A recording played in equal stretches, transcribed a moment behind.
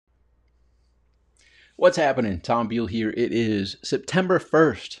What's happening? Tom Beal here. It is September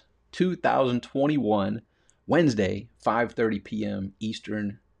 1st, 2021, Wednesday, 5:30 p.m.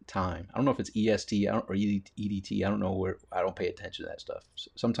 Eastern Time. I don't know if it's EST or EDT. I don't know where. I don't pay attention to that stuff.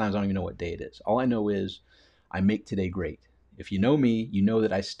 Sometimes I don't even know what day it is. All I know is I make today great. If you know me, you know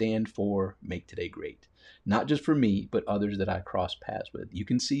that I stand for make today great. Not just for me, but others that I cross paths with. You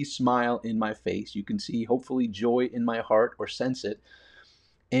can see smile in my face. You can see hopefully joy in my heart or sense it.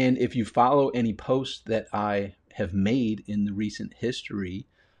 And if you follow any posts that I have made in the recent history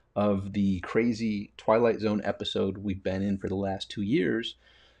of the crazy Twilight Zone episode we've been in for the last 2 years,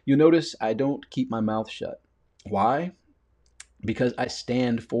 you'll notice I don't keep my mouth shut. Why? Because I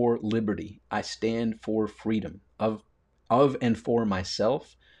stand for liberty. I stand for freedom of and for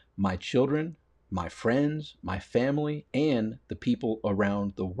myself, my children, my friends, my family, and the people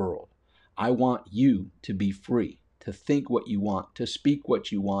around the world. I want you to be free, to think what you want, to speak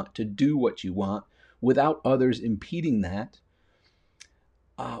what you want, to do what you want without others impeding that,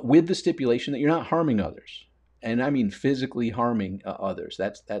 with the stipulation that you're not harming others. And I mean physically harming others.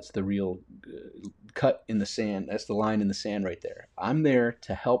 That's the real cut in the sand. That's the line in the sand right there. I'm there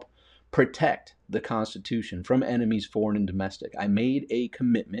to help protect the Constitution from enemies, foreign and domestic. I made a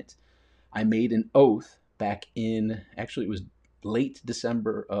commitment. I made an oath back in, actually, it was late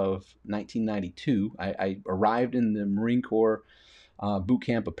December of 1992. I arrived in the Marine Corps boot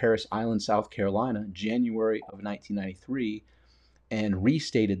camp of Parris Island, South Carolina, January of 1993, and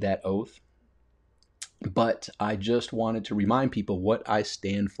restated that oath. But I just wanted to remind people what I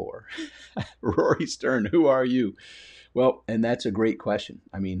stand for. Rory Stern, who are you? Well, and that's a great question.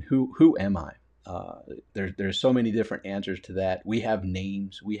 I mean, who am I? There's so many different answers to that. We have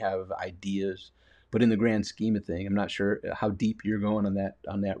names, we have ideas, but in the grand scheme of things, I'm not sure how deep you're going on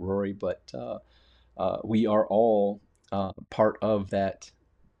that, Rory. But we are all part of that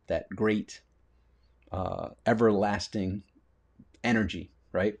great everlasting energy,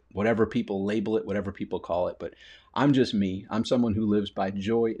 right? Whatever people label it, whatever people call it. But I'm just me. I'm someone who lives by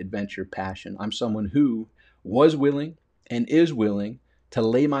joy, adventure, passion. I'm someone who was willing and is willing to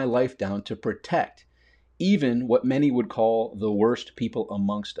lay my life down to protect even what many would call the worst people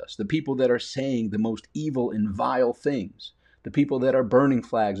amongst us, the people that are saying the most evil and vile things, the people that are burning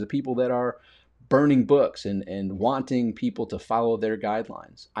flags, the people that are burning books and wanting people to follow their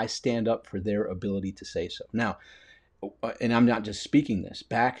guidelines. I stand up for their ability to say so. Now, and I'm not just speaking this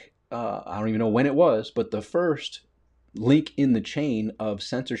back, I don't even know when it was, but the first link in the chain of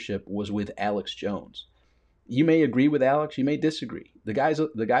censorship was with Alex Jones. You may agree with Alex, you may disagree. The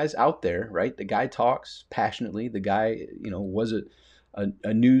guy's out there, right? The guy talks passionately. The guy, was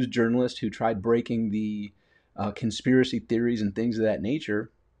a news journalist who tried breaking the conspiracy theories and things of that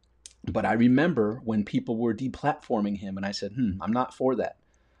nature. But I remember when people were deplatforming him, and I said, I'm not for that.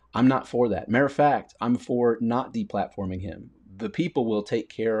 I'm not for that. Matter of fact, I'm for not deplatforming him. The people will take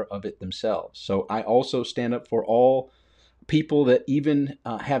care of it themselves. So I also stand up for all people that even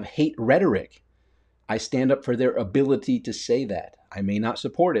have hate rhetoric. I stand up for their ability to say that. I may not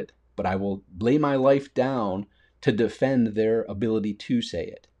support it, but I will lay my life down to defend their ability to say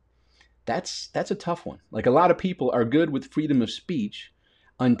it. That's a tough one. Like, a lot of people are good with freedom of speech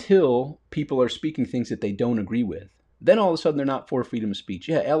until people are speaking things that they don't agree with. Then all of a sudden they're not for freedom of speech.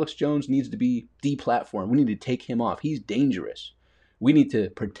 Yeah, Alex Jones needs to be deplatformed. We need to take him off. He's dangerous. We need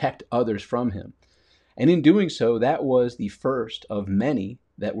to protect others from him. And in doing so, that was the first of many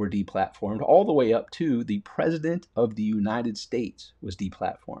that were deplatformed, all the way up to the President of the United States was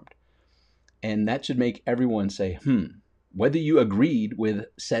deplatformed. And that should make everyone say, whether you agreed with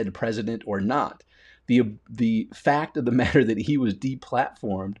said president or not, the fact of the matter that he was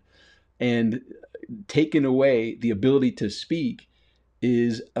deplatformed and taken away the ability to speak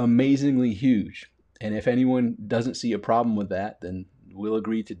is amazingly huge. And if anyone doesn't see a problem with that, then we'll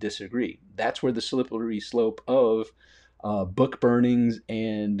agree to disagree. That's where the slippery slope of book burnings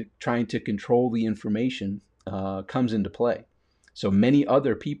and trying to control the information comes into play. So many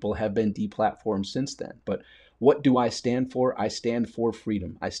other people have been deplatformed since then. But what do I stand for? I stand for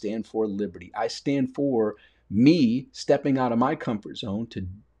freedom. I stand for liberty. I stand for me stepping out of my comfort zone to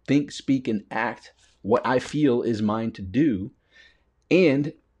think, speak, and act what I feel is mine to do.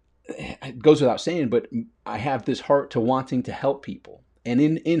 And it goes without saying, but I have this heart to wanting to help people. And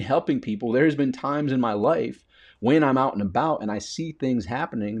in helping people, there's been times in my life when I'm out and about and I see things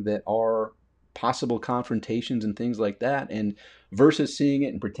happening that are possible confrontations and things like that. And versus seeing it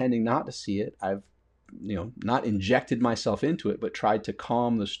and pretending not to see it, I've not injected myself into it, but tried to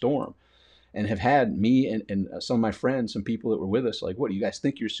calm the storm. And have had me and some of my friends, some people that were with us, like, what, do you guys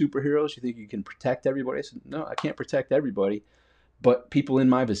think you're superheroes? You think you can protect everybody? I said, no, I can't protect everybody, But people in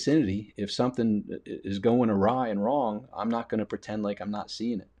my vicinity, if something is going awry and wrong, I'm not going to pretend like I'm not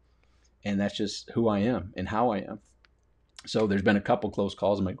seeing it. And that's just who I am and how I am. So there's been a couple close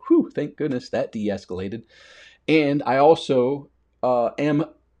calls. I'm like, whew, thank goodness that de-escalated. And I also am,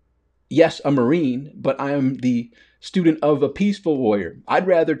 yes, a Marine, but I am the student of a peaceful warrior. I'd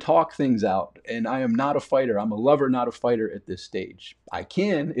rather talk things out, and I am not a fighter. I'm a lover, not a fighter at this stage. I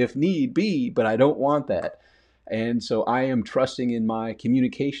can, if need be, but I don't want that. And so I am trusting in my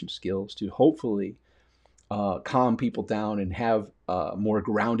communication skills to hopefully calm people down and have more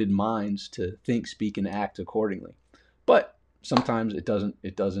grounded minds to think, speak, and act accordingly. But sometimes it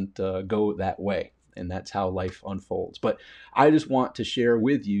doesn't go that way, and that's how life unfolds. But I just want to share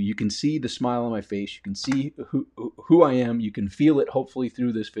with you. You can see the smile on my face. You can see who I am. You can feel it hopefully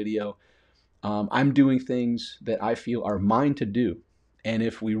through this video. I'm doing things that I feel are mine to do. And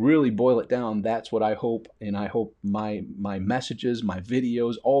if we really boil it down, that's what I hope. And I hope my messages, my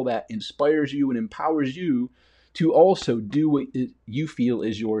videos, all that inspires you and empowers you to also do what you feel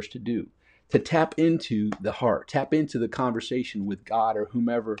is yours to do. To tap into the heart, tap into the conversation with God or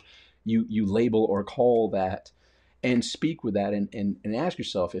whomever you label or call that, and speak with that and ask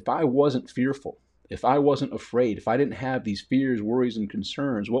yourself, if I wasn't fearful, if I wasn't afraid, if I didn't have these fears, worries, and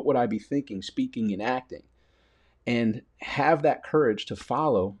concerns, what would I be thinking, speaking, and acting? And have that courage to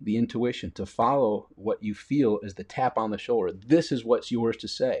follow the intuition, to follow what you feel is the tap on the shoulder. This is what's yours to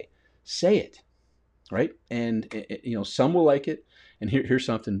say. Say it, right? And some will like it. And here's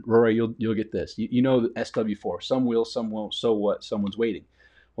something, Rory, you'll get this. You know the SW4. Some will, some won't. So what? Someone's waiting.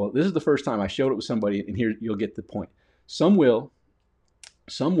 Well, this is the first time I showed it with somebody, and here you'll get the point. Some will,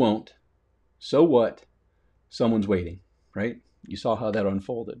 some won't. So what? Someone's waiting, right? You saw how that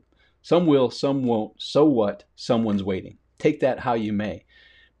unfolded. Some will, some won't. So what? Someone's waiting. Take that how you may.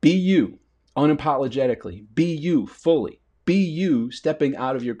 Be you, unapologetically. Be you fully. Be you, stepping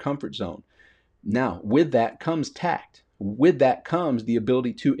out of your comfort zone. Now, with that comes tact. With that comes the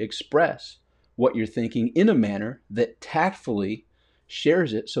ability to express what you're thinking in a manner that tactfully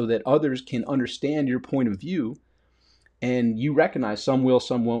shares it so that others can understand your point of view. And you recognize some will,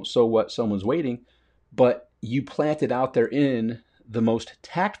 some won't. So what? Someone's waiting. But you plant it out there in the most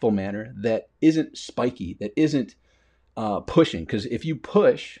tactful manner that isn't spiky, that isn't pushing. Because if you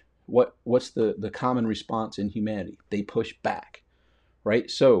push, what's the common response in humanity? They push back, right?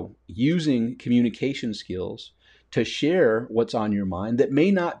 So using communication skills to share what's on your mind that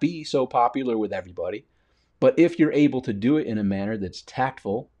may not be so popular with everybody, but if you're able to do it in a manner that's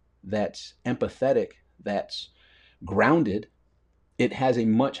tactful, that's empathetic, that's grounded, it has a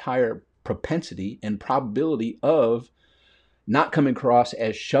much higher propensity and probability of not coming across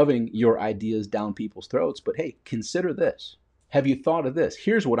as shoving your ideas down people's throats, but hey, consider this. Have you thought of this?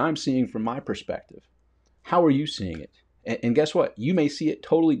 Here's what I'm seeing from my perspective. How are you seeing it? And guess what? You may see it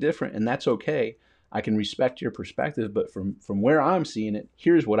totally different, and that's okay. I can respect your perspective, but from where I'm seeing it,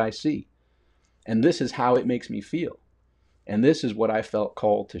 here's what I see. And this is how it makes me feel. And this is what I felt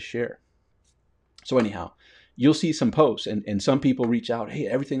called to share. So anyhow, you'll see some posts and some people reach out, hey,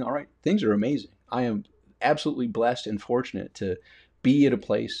 everything all right? Things are amazing. I am absolutely blessed and fortunate to be at a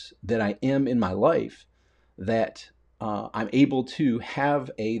place that I am in my life that I'm able to have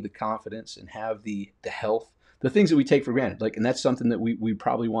the confidence and have the health, the things that we take for granted. And that's something that we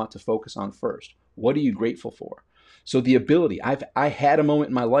probably want to focus on first. What are you grateful for? So the ability, I had a moment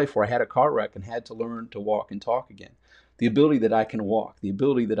in my life where I had a car wreck and had to learn to walk and talk again. The ability that I can walk, the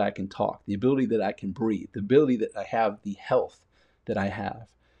ability that I can talk, the ability that I can breathe, the ability that I have the health that I have.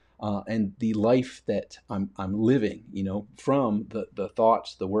 And the life that I'm living, from the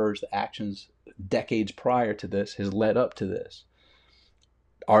thoughts, the words, the actions, decades prior to this has led up to this.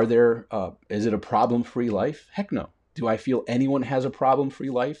 Is it a problem-free life? Heck no. Do I feel anyone has a problem-free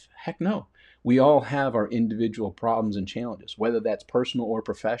life? Heck no. We all have our individual problems and challenges, whether that's personal or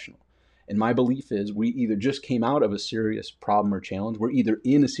professional. And my belief is we either just came out of a serious problem or challenge, we're either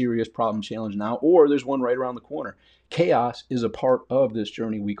in a serious problem challenge now, or there's one right around the corner. Chaos is a part of this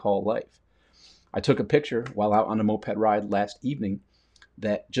journey we call life. I took a picture while out on a moped ride last evening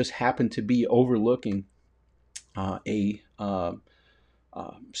that just happened to be overlooking a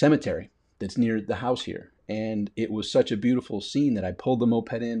cemetery that's near the house here. And it was such a beautiful scene that I pulled the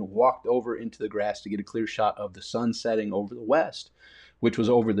moped in, walked over into the grass to get a clear shot of the sun setting over the west, which was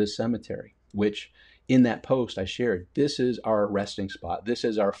over this cemetery, which in that post I shared, this is our resting spot. This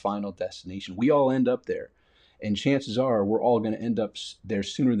is our final destination. We all end up there. And chances are we're all going to end up there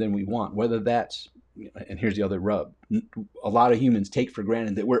sooner than we want, whether that's, and here's the other rub, a lot of humans take for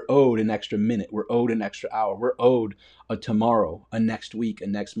granted that we're owed an extra minute, we're owed an extra hour, we're owed a tomorrow, a next week, a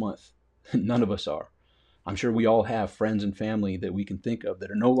next month. None of us are. I'm sure we all have friends and family that we can think of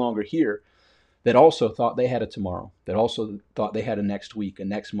that are no longer here, that also thought they had a tomorrow, that also thought they had a next week, a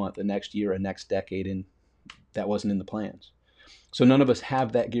next month, a next year, a next decade, and that wasn't in the plans. So none of us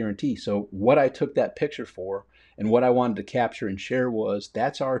have that guarantee. So what I took that picture for and what I wanted to capture and share was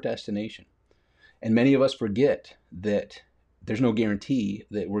that's our destination. And many of us forget that there's no guarantee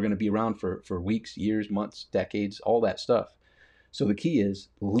that we're going to be around for weeks, years, months, decades, all that stuff. So the key is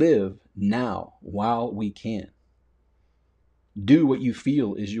live now while we can. Do what you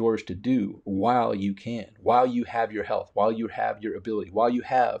feel is yours to do while you can, while you have your health, while you have your ability, while you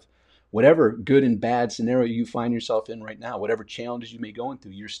have whatever good and bad scenario you find yourself in right now, whatever challenges you may be going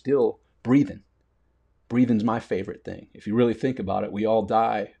through, you're still breathing. Breathing's my favorite thing. If you really think about it, we all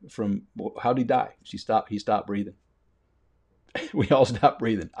die from, how did he die? He stopped breathing. We all stop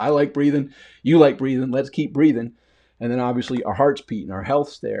breathing. I like breathing. You like breathing. Let's keep breathing. And then obviously our heart's beating, our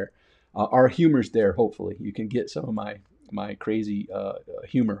health's there, our humor's there. Hopefully you can get some of my crazy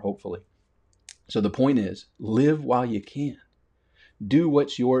humor, hopefully. So the point is, live while you can. Do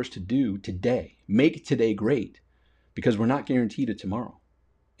what's yours to do today. Make today great, because we're not guaranteed a tomorrow.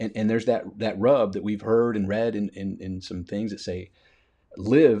 And there's that rub that we've heard and read in some things that say,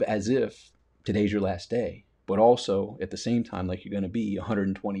 live as if today's your last day, but also at the same time like you're going to be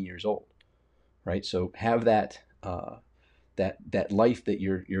 120 years old, right? So have that that life that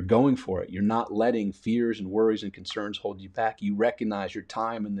you're going for it. You're not letting fears and worries and concerns hold you back. You recognize your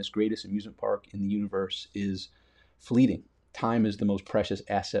time in this greatest amusement park in the universe is fleeting. Time is the most precious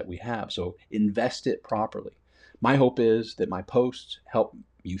asset we have. So invest it properly. My hope is that my posts help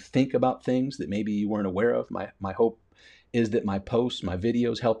you think about things that maybe you weren't aware of. My hope is that my posts, my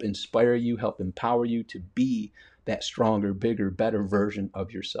videos help inspire you, help empower you to be that stronger, bigger, better version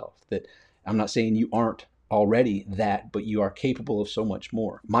of yourself. That I'm not saying you aren't already that, but you are capable of so much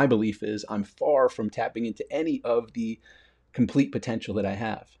more. My belief is I'm far from tapping into any of the complete potential that I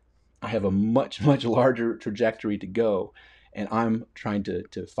have. I have a much, much larger trajectory to go. And I'm trying to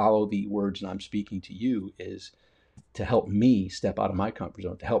follow the words that I'm speaking to you is to help me step out of my comfort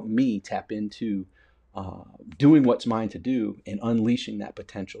zone, to help me tap into doing what's mine to do and unleashing that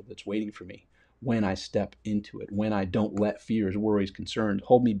potential that's waiting for me when I step into it, when I don't let fears, worries, concerns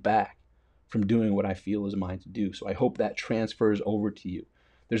hold me back from doing what I feel is mine to do. So I hope that transfers over to you.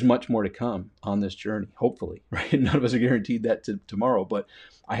 There's much more to come on this journey, hopefully, right? None of us are guaranteed that tomorrow, but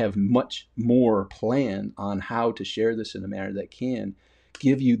I have much more planned on how to share this in a manner that can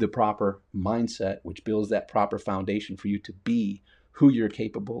give you the proper mindset, which builds that proper foundation for you to be who you're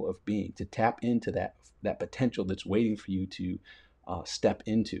capable of being, to tap into that potential that's waiting for you to step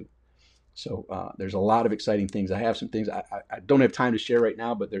into. So there's a lot of exciting things. I have some things I don't have time to share right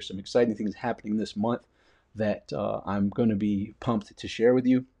now, but there's some exciting things happening this month that I'm going to be pumped to share with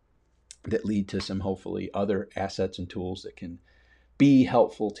you that lead to some hopefully other assets and tools that can be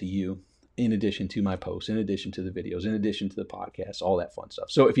helpful to you in addition to my posts, in addition to the videos, in addition to the podcasts, all that fun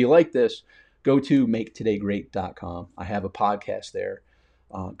stuff. So if you like this, go to maketodaygreat.com. I have a podcast there.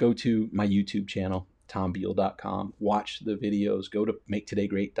 Go to my YouTube channel, tombeal.com. Watch the videos. Go to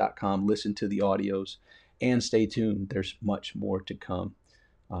maketodaygreat.com. Listen to the audios and stay tuned. There's much more to come,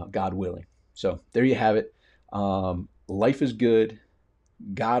 God willing. So there you have it. Life is good.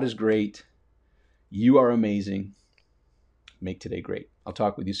 God is great. You are amazing. Make today great. I'll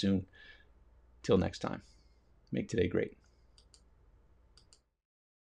talk with you soon. Till next time, make today great.